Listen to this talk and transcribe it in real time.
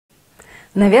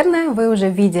Наверное, вы уже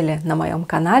видели на моем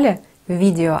канале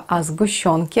видео о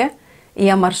сгущенке и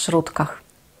о маршрутках.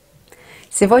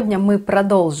 Сегодня мы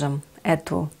продолжим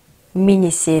эту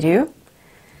мини-серию,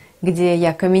 где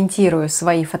я комментирую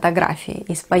свои фотографии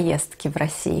из поездки в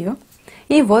Россию.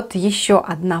 И вот еще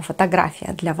одна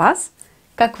фотография для вас.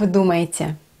 Как вы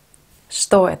думаете,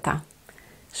 что это?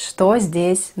 Что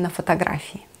здесь на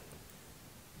фотографии?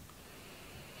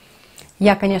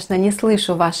 Я, конечно, не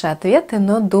слышу ваши ответы,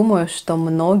 но думаю, что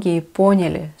многие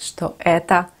поняли, что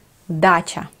это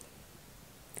дача.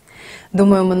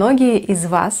 Думаю, многие из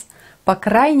вас, по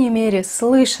крайней мере,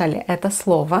 слышали это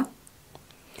слово.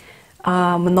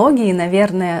 А многие,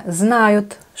 наверное,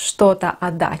 знают что-то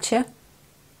о даче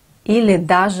или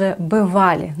даже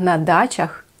бывали на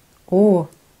дачах у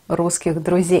русских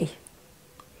друзей.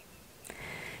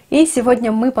 И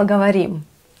сегодня мы поговорим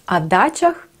о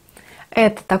дачах.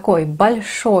 Это такой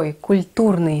большой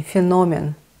культурный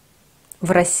феномен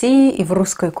в России и в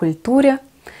русской культуре.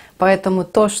 Поэтому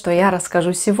то, что я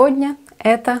расскажу сегодня,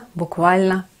 это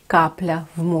буквально капля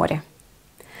в море.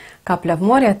 Капля в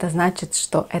море — это значит,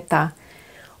 что это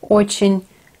очень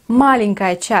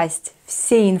маленькая часть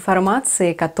всей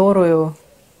информации, которую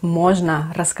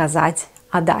можно рассказать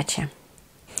о даче.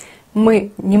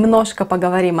 Мы немножко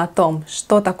поговорим о том,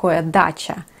 что такое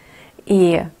дача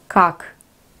и как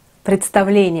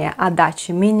представление о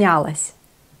даче менялось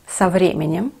со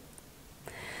временем.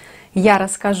 Я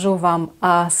расскажу вам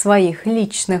о своих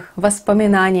личных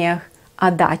воспоминаниях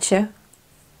о даче,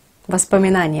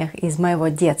 воспоминаниях из моего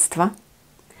детства.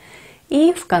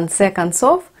 И в конце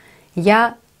концов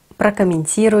я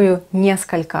прокомментирую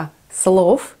несколько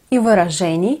слов и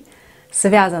выражений,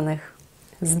 связанных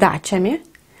с дачами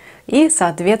и,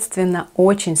 соответственно,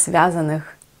 очень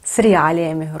связанных с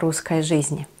реалиями русской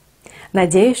жизни.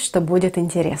 Надеюсь, что будет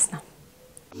интересно.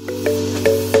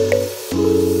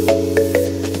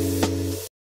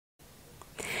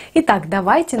 Итак,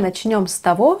 давайте начнем с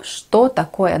того, что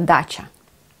такое дача.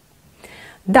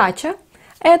 Дача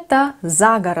 – это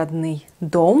загородный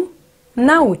дом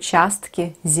на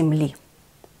участке земли.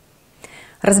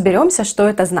 Разберемся, что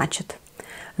это значит.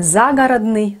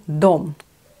 Загородный дом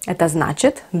 – это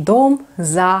значит дом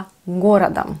за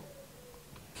городом.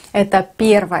 Это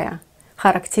первая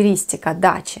характеристика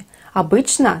дачи.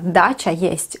 Обычно дача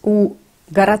есть у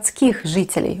городских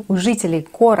жителей, у жителей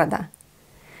города.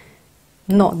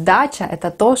 Но дача –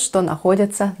 это то, что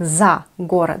находится за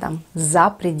городом, за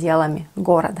пределами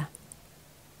города.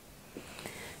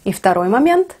 И второй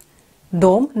момент –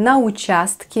 дом на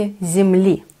участке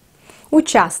земли.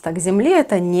 Участок земли –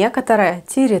 это некоторая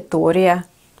территория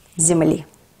земли.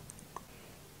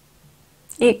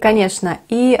 И, конечно,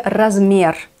 и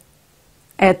размер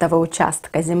этого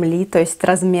участка земли, то есть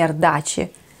размер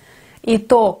дачи, и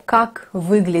то, как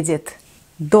выглядит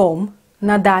дом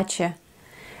на даче,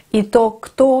 и то,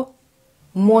 кто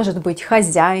может быть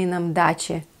хозяином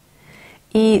дачи,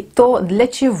 и то, для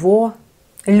чего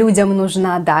людям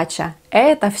нужна дача.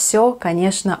 Это все,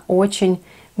 конечно, очень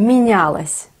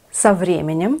менялось со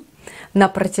временем на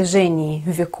протяжении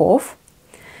веков.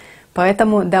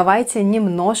 Поэтому давайте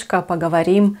немножко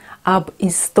поговорим об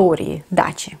истории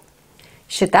дачи.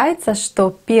 Считается, что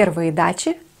первые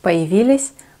дачи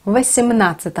появились в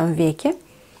XVIII веке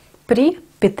при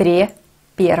Петре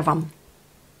I.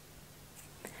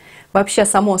 Вообще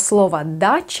само слово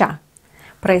 «дача»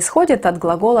 происходит от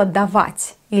глагола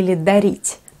 «давать» или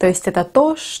 «дарить». То есть это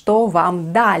то, что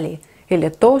вам дали, или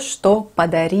то, что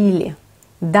подарили.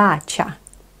 Дача.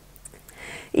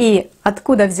 И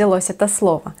откуда взялось это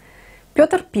слово?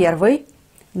 Петр I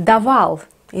давал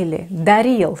или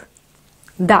дарил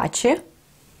дачи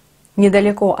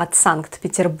недалеко от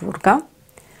Санкт-Петербурга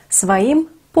своим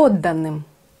подданным,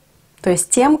 то есть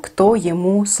тем, кто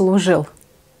ему служил.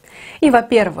 И,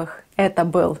 во-первых, это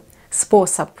был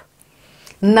способ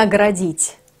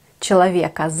наградить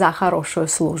человека за хорошую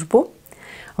службу.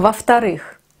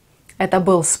 Во-вторых, это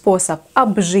был способ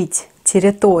обжить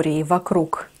территории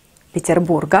вокруг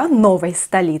Петербурга, новой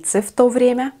столицы в то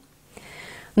время.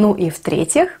 Ну и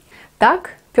в-третьих,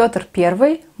 так Петр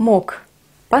I мог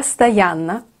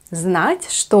постоянно знать,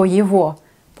 что его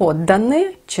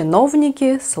подданные,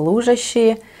 чиновники,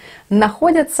 служащие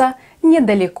находятся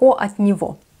недалеко от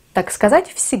него. Так сказать,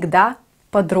 всегда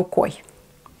под рукой.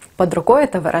 Под рукой —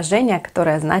 это выражение,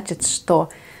 которое значит, что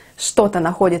что-то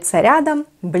находится рядом,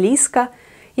 близко,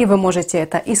 и вы можете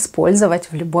это использовать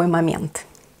в любой момент.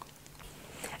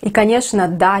 И, конечно,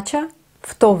 дача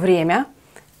в то время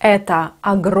 — это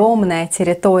огромная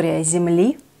территория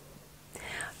земли.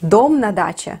 Дом на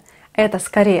даче — это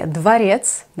скорее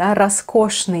дворец, да,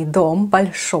 роскошный дом,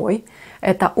 большой.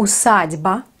 Это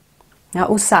усадьба,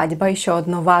 Усадьба — еще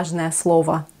одно важное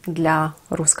слово для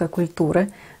русской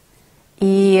культуры.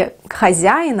 И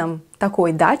хозяином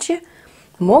такой дачи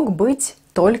мог быть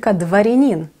только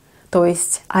дворянин, то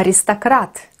есть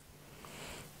аристократ,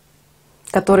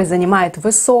 который занимает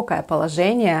высокое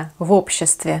положение в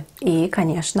обществе и,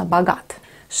 конечно, богат.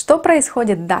 Что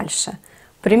происходит дальше?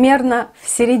 Примерно в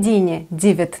середине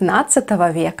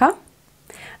XIX века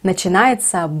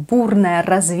начинается бурное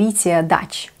развитие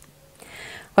дач.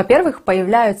 Во-первых,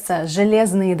 появляются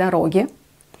железные дороги,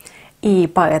 и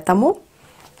поэтому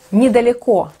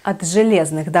недалеко от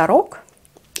железных дорог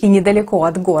и недалеко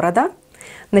от города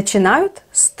начинают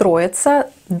строиться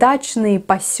дачные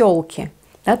поселки.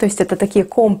 Да, то есть это такие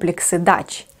комплексы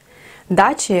дач.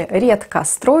 Дачи редко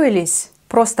строились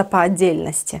просто по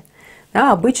отдельности.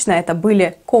 Да, обычно это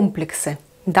были комплексы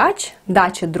дач,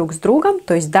 дачи друг с другом,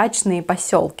 то есть дачные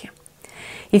поселки.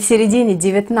 И в середине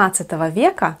XIX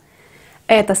века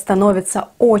это становится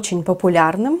очень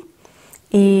популярным,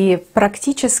 и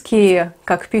практически,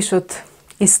 как пишут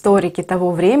историки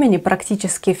того времени,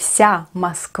 практически вся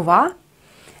Москва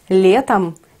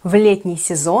летом, в летний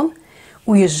сезон,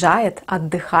 уезжает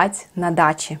отдыхать на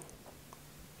дачи.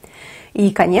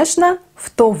 И, конечно, в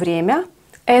то время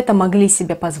это могли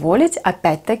себе позволить,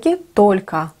 опять-таки,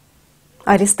 только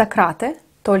аристократы,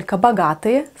 только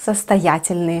богатые,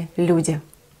 состоятельные люди.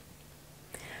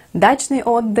 Дачный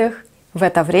отдых в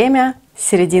это время, с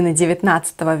середины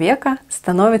XIX века,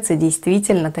 становится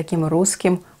действительно таким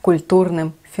русским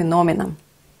культурным феноменом.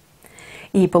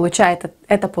 И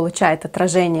это получает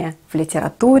отражение в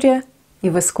литературе и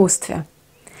в искусстве.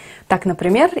 Так,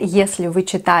 например, если вы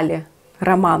читали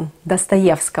роман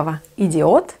Достоевского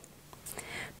 «Идиот»,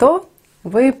 то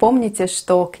вы помните,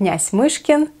 что князь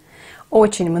Мышкин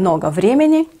очень много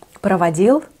времени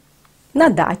проводил на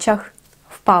дачах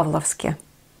в Павловске.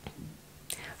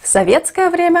 В советское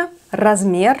время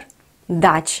размер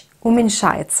дач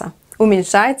уменьшается.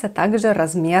 Уменьшается также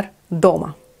размер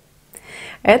дома.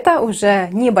 Это уже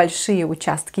небольшие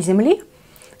участки земли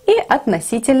и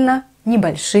относительно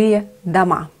небольшие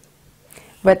дома.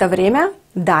 В это время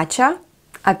дача,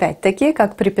 опять-таки,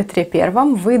 как при Петре I,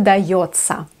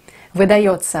 выдается.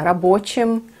 Выдается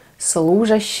рабочим,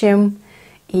 служащим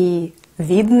и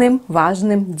видным,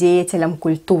 важным деятелям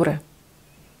культуры.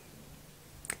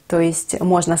 То есть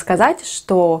можно сказать,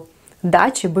 что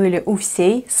дачи были у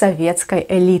всей советской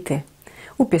элиты.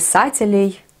 У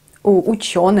писателей, у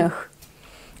ученых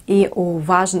и у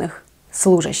важных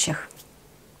служащих.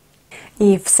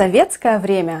 И в советское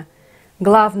время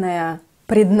главное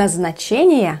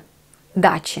предназначение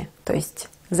дачи, то есть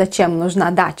зачем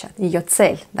нужна дача, ее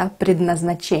цель, да,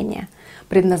 предназначение.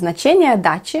 Предназначение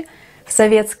дачи в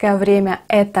советское время —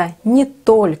 это не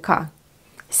только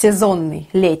сезонный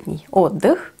летний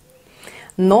отдых,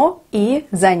 но и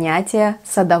занятие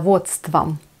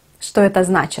садоводством. Что это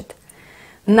значит?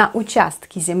 На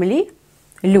участке земли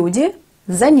люди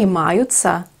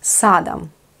занимаются садом,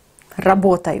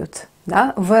 работают,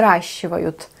 да,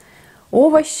 выращивают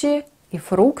овощи и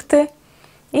фрукты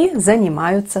и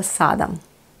занимаются садом.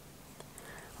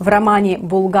 В романе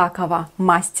Булгакова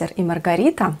 «Мастер и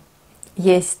Маргарита»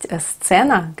 есть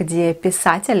сцена, где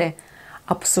писатели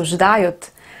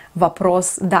обсуждают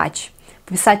вопрос дач.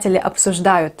 Писатели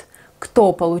обсуждают,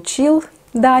 кто получил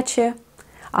дачи,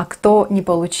 а кто не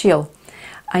получил.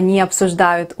 Они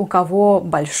обсуждают, у кого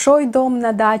большой дом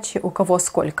на даче, у кого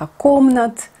сколько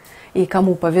комнат, и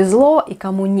кому повезло, и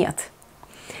кому нет.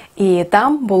 И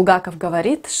там Булгаков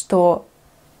говорит, что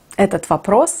этот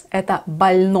вопрос — это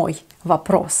больной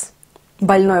вопрос.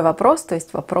 Больной вопрос, то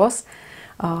есть вопрос,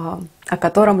 о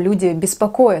котором люди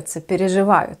беспокоятся,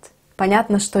 переживают.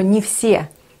 Понятно, что не все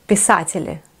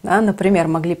писатели, да, например,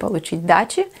 могли получить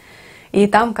дачи, и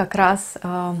там как раз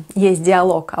есть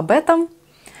диалог об этом.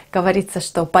 Говорится,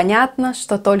 что понятно,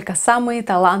 что только самые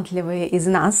талантливые из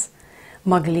нас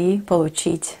могли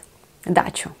получить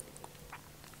дачу.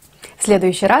 В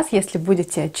следующий раз, если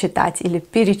будете читать или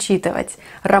перечитывать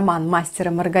роман «Мастер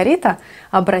и Маргарита»,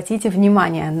 обратите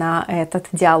внимание на этот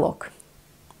диалог.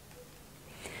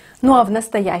 Ну а в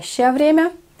настоящее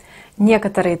время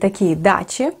некоторые такие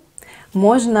дачи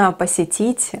можно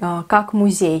посетить как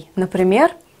музей.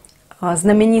 Например,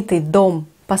 знаменитый дом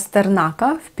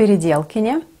Пастернака в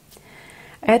Переделкине.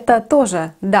 Это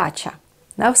тоже дача.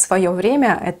 Да, в свое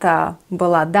время это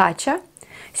была дача,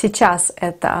 сейчас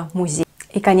это музей.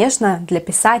 И, конечно, для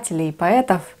писателей и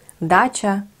поэтов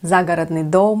дача, загородный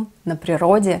дом на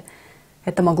природе —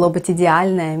 это могло быть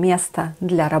идеальное место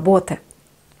для работы.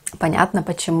 Понятно,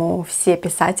 почему все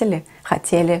писатели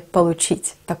хотели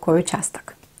получить такой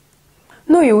участок.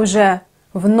 Ну и уже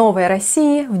в Новой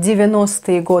России в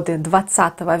 90-е годы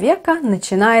 20 века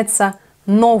начинается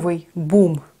новый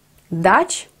бум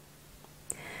дач.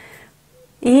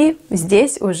 И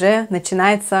здесь уже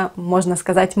начинается, можно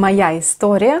сказать, моя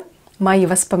история, мои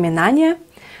воспоминания.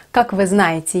 Как вы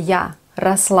знаете, я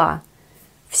росла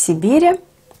в Сибири,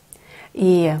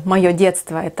 и мое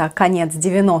детство — это конец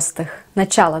 90-х,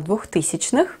 начало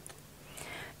 2000-х.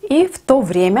 И в то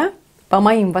время, по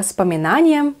моим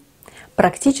воспоминаниям,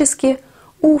 практически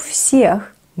у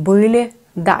всех были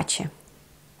дачи.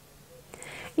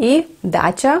 И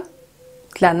дача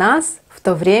для нас в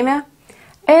то время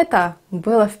это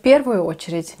было в первую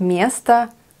очередь место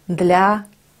для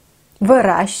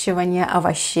выращивания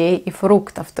овощей и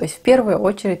фруктов. То есть в первую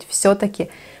очередь все-таки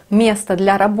место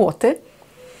для работы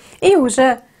и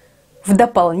уже в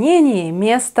дополнение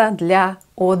место для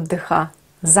отдыха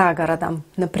за городом,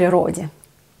 на природе.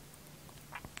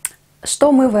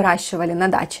 Что мы выращивали на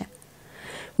даче?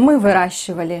 Мы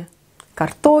выращивали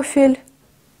картофель,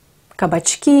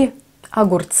 кабачки,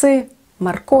 огурцы,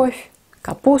 морковь,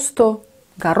 капусту,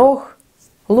 горох,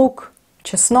 лук,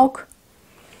 чеснок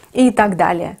и так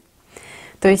далее.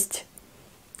 То есть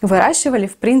выращивали,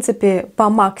 в принципе, по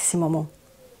максимуму.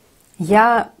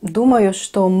 Я думаю,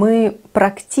 что мы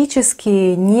практически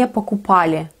не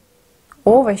покупали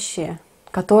овощи,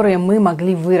 которые мы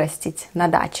могли вырастить на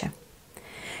даче.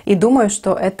 И думаю,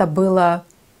 что это было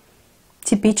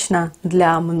типично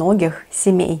для многих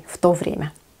семей в то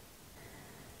время.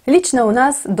 Лично у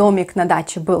нас домик на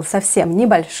даче был совсем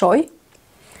небольшой,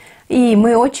 и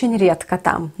мы очень редко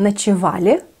там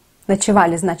ночевали.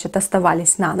 Ночевали, значит,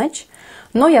 оставались на ночь.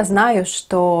 Но я знаю,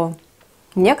 что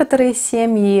некоторые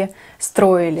семьи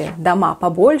строили дома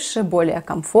побольше, более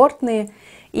комфортные,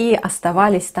 и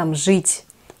оставались там жить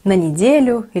на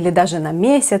неделю или даже на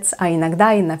месяц, а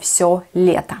иногда и на все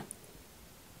лето.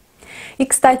 И,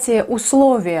 кстати,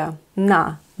 условия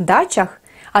на дачах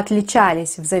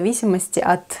отличались в зависимости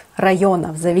от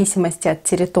района, в зависимости от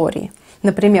территории.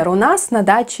 Например, у нас на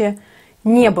даче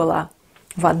не было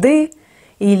воды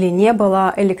или не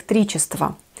было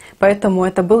электричества. Поэтому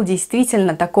это был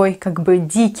действительно такой как бы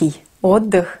дикий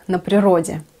отдых на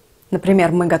природе.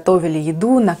 Например, мы готовили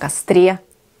еду на костре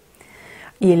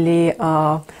или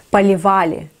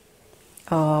поливали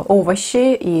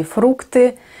овощи и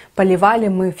фрукты. Поливали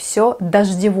мы все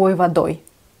дождевой водой.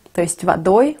 То есть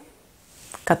водой,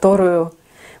 которую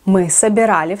мы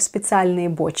собирали в специальные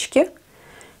бочки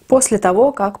после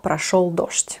того, как прошел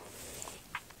дождь.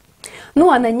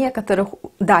 Ну а на некоторых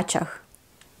дачах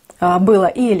было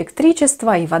и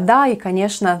электричество, и вода, и,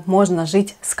 конечно, можно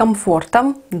жить с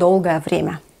комфортом долгое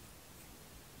время.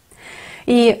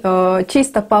 И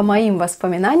чисто по моим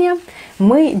воспоминаниям,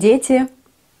 мы, дети,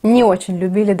 не очень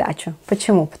любили дачу.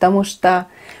 Почему? Потому что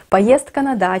поездка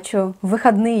на дачу в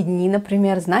выходные дни,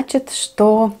 например, значит,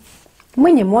 что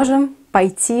мы не можем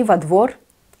пойти во двор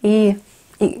и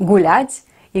гулять,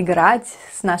 играть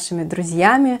с нашими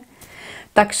друзьями.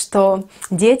 Так что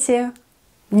дети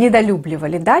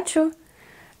недолюбливали дачу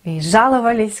и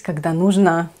жаловались, когда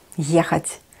нужно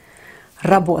ехать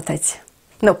работать.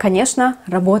 Но, конечно,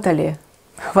 работали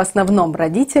в основном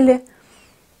родители.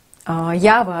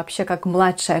 Я вообще, как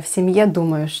младшая в семье,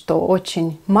 думаю, что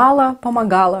очень мало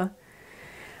помогала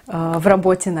в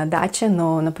работе на даче,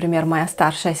 но, например, моя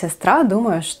старшая сестра,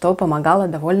 думаю, что помогала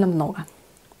довольно много.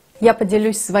 Я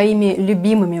поделюсь своими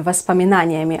любимыми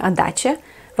воспоминаниями о даче.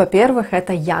 Во-первых,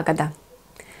 это ягода.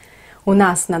 У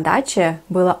нас на даче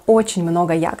было очень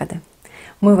много ягоды.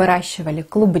 Мы выращивали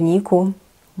клубнику,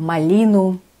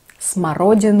 малину,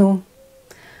 смородину,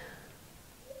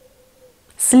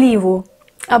 сливу,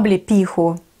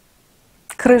 облепиху,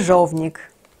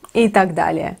 крыжовник и так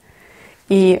далее.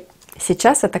 И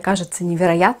сейчас это кажется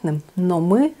невероятным, но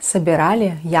мы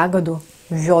собирали ягоду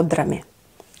ведрами.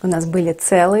 У нас были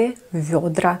целые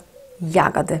ведра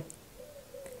ягоды.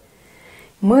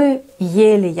 Мы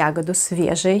ели ягоду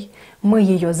свежей, мы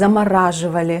ее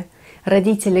замораживали,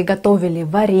 родители готовили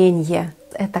варенье.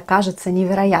 Это кажется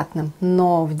невероятным,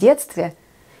 но в детстве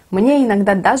мне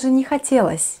иногда даже не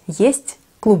хотелось есть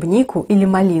клубнику или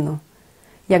малину.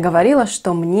 Я говорила,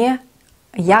 что мне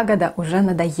ягода уже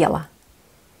надоела.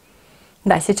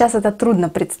 Да, сейчас это трудно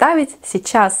представить.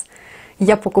 Сейчас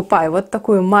я покупаю вот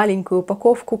такую маленькую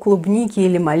упаковку клубники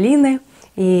или малины,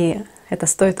 и это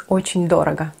стоит очень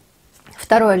дорого.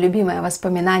 Второе любимое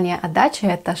воспоминание о даче —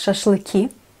 это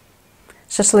шашлыки.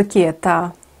 Шашлыки —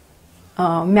 это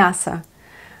мясо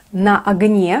на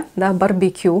огне, да,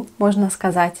 барбекю, можно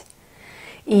сказать.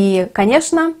 И,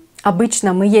 конечно,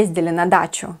 обычно мы ездили на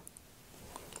дачу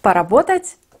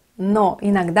поработать, но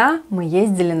иногда мы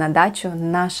ездили на дачу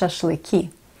на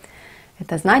шашлыки.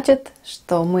 Это значит,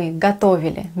 что мы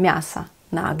готовили мясо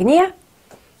на огне,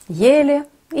 ели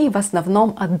и в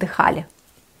основном отдыхали.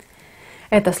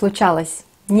 Это случалось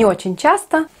не очень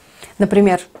часто.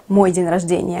 Например, мой день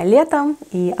рождения летом,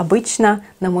 и обычно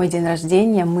на мой день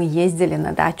рождения мы ездили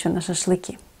на дачу на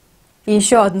шашлыки. И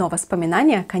еще одно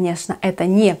воспоминание, конечно, это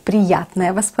не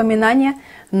приятное воспоминание,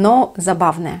 но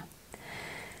забавное.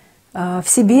 В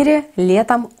Сибири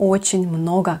летом очень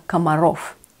много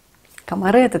комаров.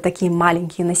 Комары — это такие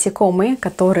маленькие насекомые,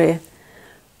 которые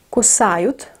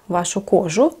кусают вашу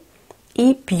кожу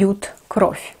и пьют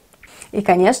кровь. И,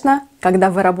 конечно, когда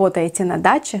вы работаете на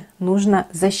даче, нужно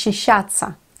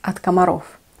защищаться от комаров.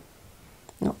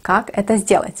 Ну, как это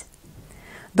сделать?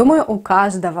 Думаю, у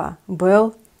каждого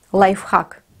был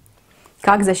лайфхак,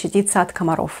 как защититься от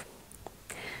комаров.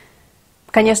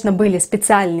 Конечно, были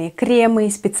специальные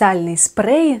кремы, специальные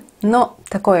спреи, но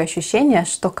такое ощущение,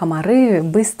 что комары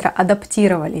быстро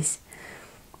адаптировались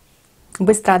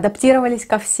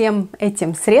ко всем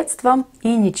этим средствам,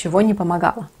 и ничего не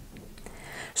помогало.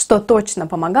 Что точно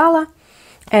помогало,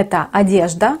 это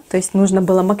одежда, то есть нужно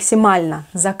было максимально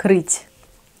закрыть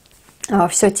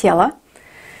все тело.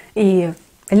 И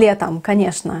летом,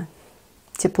 конечно,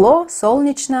 тепло,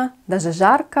 солнечно, даже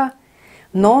жарко,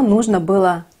 но нужно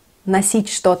было носить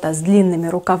что-то с длинными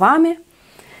рукавами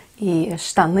и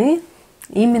штаны,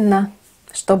 именно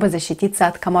чтобы защититься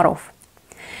от комаров.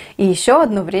 И еще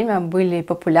одно время были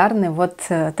популярны вот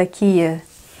такие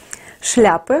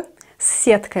шляпы с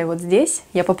сеткой вот здесь.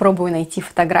 Я попробую найти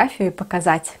фотографию и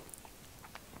показать.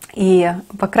 И,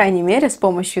 по крайней мере, с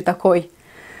помощью такой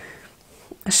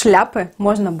шляпы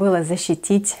можно было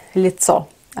защитить лицо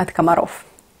от комаров.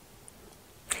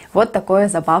 Вот такое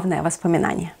забавное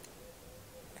воспоминание.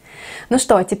 Ну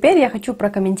что, а теперь я хочу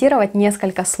прокомментировать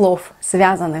несколько слов,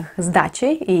 связанных с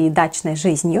дачей и дачной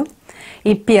жизнью.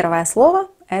 И первое слово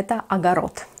 — это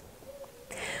огород.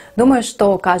 Думаю,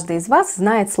 что каждый из вас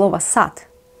знает слово «сад».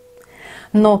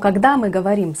 Но когда мы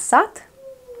говорим «сад»,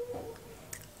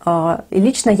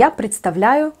 лично я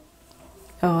представляю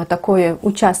такой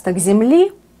участок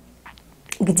земли,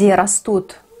 где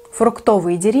растут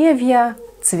фруктовые деревья,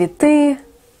 цветы.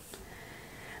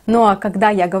 Ну а когда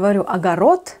я говорю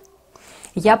 «огород»,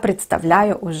 я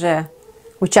представляю уже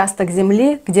участок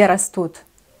земли, где растут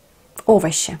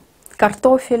овощи.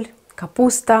 Картофель,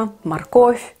 капуста,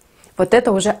 морковь. Вот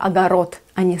это уже огород,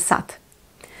 а не сад.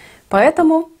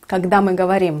 Поэтому, когда мы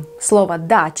говорим слово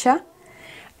 «дача»,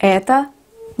 это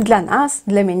для нас,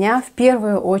 для меня в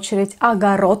первую очередь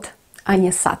огород, а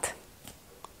не сад.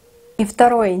 И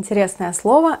второе интересное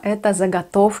слово — это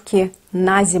заготовки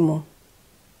на зиму.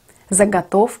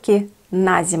 Заготовки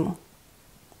на зиму.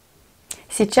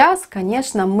 Сейчас,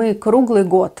 конечно, мы круглый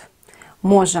год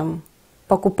можем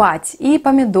покупать и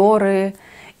помидоры,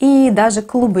 и даже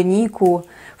клубнику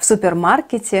в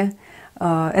супермаркете.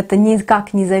 Это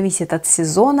никак не зависит от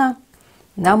сезона.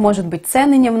 Да, может быть,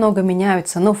 цены немного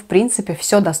меняются, но в принципе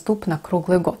все доступно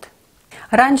круглый год.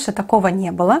 Раньше такого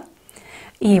не было.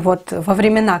 И вот во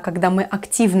времена, когда мы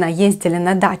активно ездили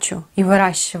на дачу и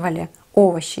выращивали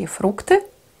овощи и фрукты,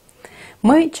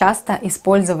 мы часто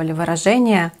использовали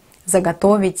выражение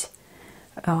 «заготовить»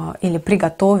 или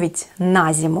 «приготовить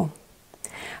на зиму».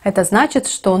 Это значит,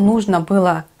 что нужно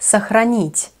было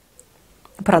сохранить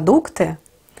продукты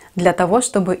для того,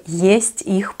 чтобы есть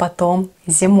их потом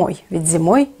зимой. Ведь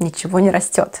зимой ничего не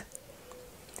растет.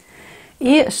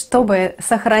 И чтобы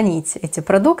сохранить эти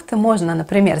продукты, можно,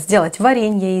 например, сделать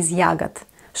варенье из ягод.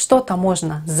 Что-то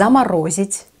можно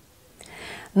заморозить.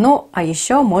 Ну, а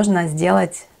еще можно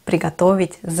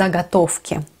приготовить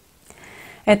заготовки.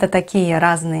 Это такие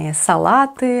разные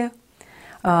салаты,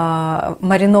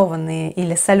 маринованные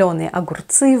или соленые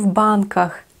огурцы в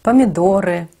банках,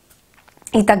 помидоры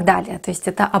и так далее. То есть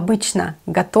это обычно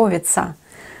готовится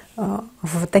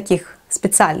в таких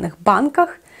специальных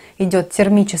банках, идет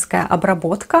термическая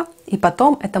обработка, и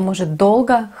потом это может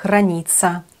долго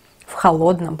храниться в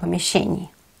холодном помещении.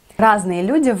 Разные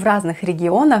люди в разных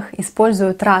регионах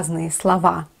используют разные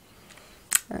слова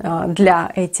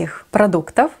для этих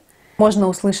продуктов. Можно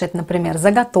услышать, например,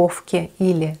 заготовки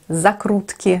или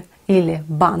закрутки или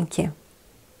банки.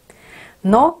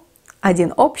 Но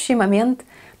один общий момент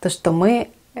 — то, что мы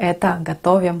это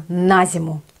готовим на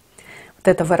зиму. Вот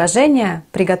это выражение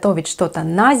 «приготовить что-то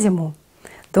на зиму»,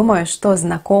 думаю, что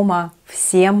знакомо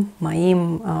всем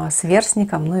моим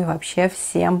сверстникам, ну и вообще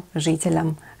всем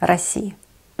жителям России.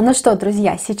 Ну что,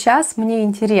 друзья, сейчас мне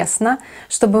интересно,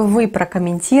 чтобы вы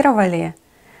прокомментировали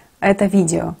это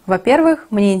видео. Во-первых,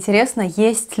 мне интересно,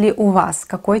 есть ли у вас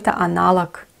какой-то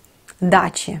аналог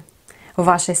дачи в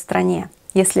вашей стране.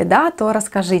 Если да, то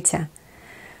расскажите,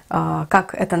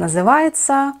 как это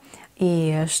называется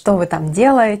и что вы там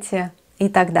делаете и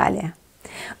так далее.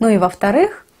 Ну и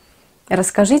во-вторых,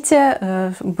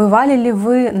 расскажите, бывали ли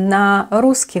вы на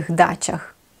русских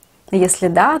дачах? Если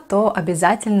да, то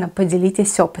обязательно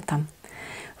поделитесь опытом.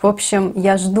 В общем,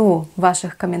 я жду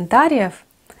ваших комментариев.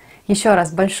 Еще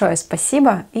раз большое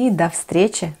спасибо и до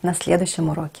встречи на следующем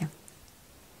уроке.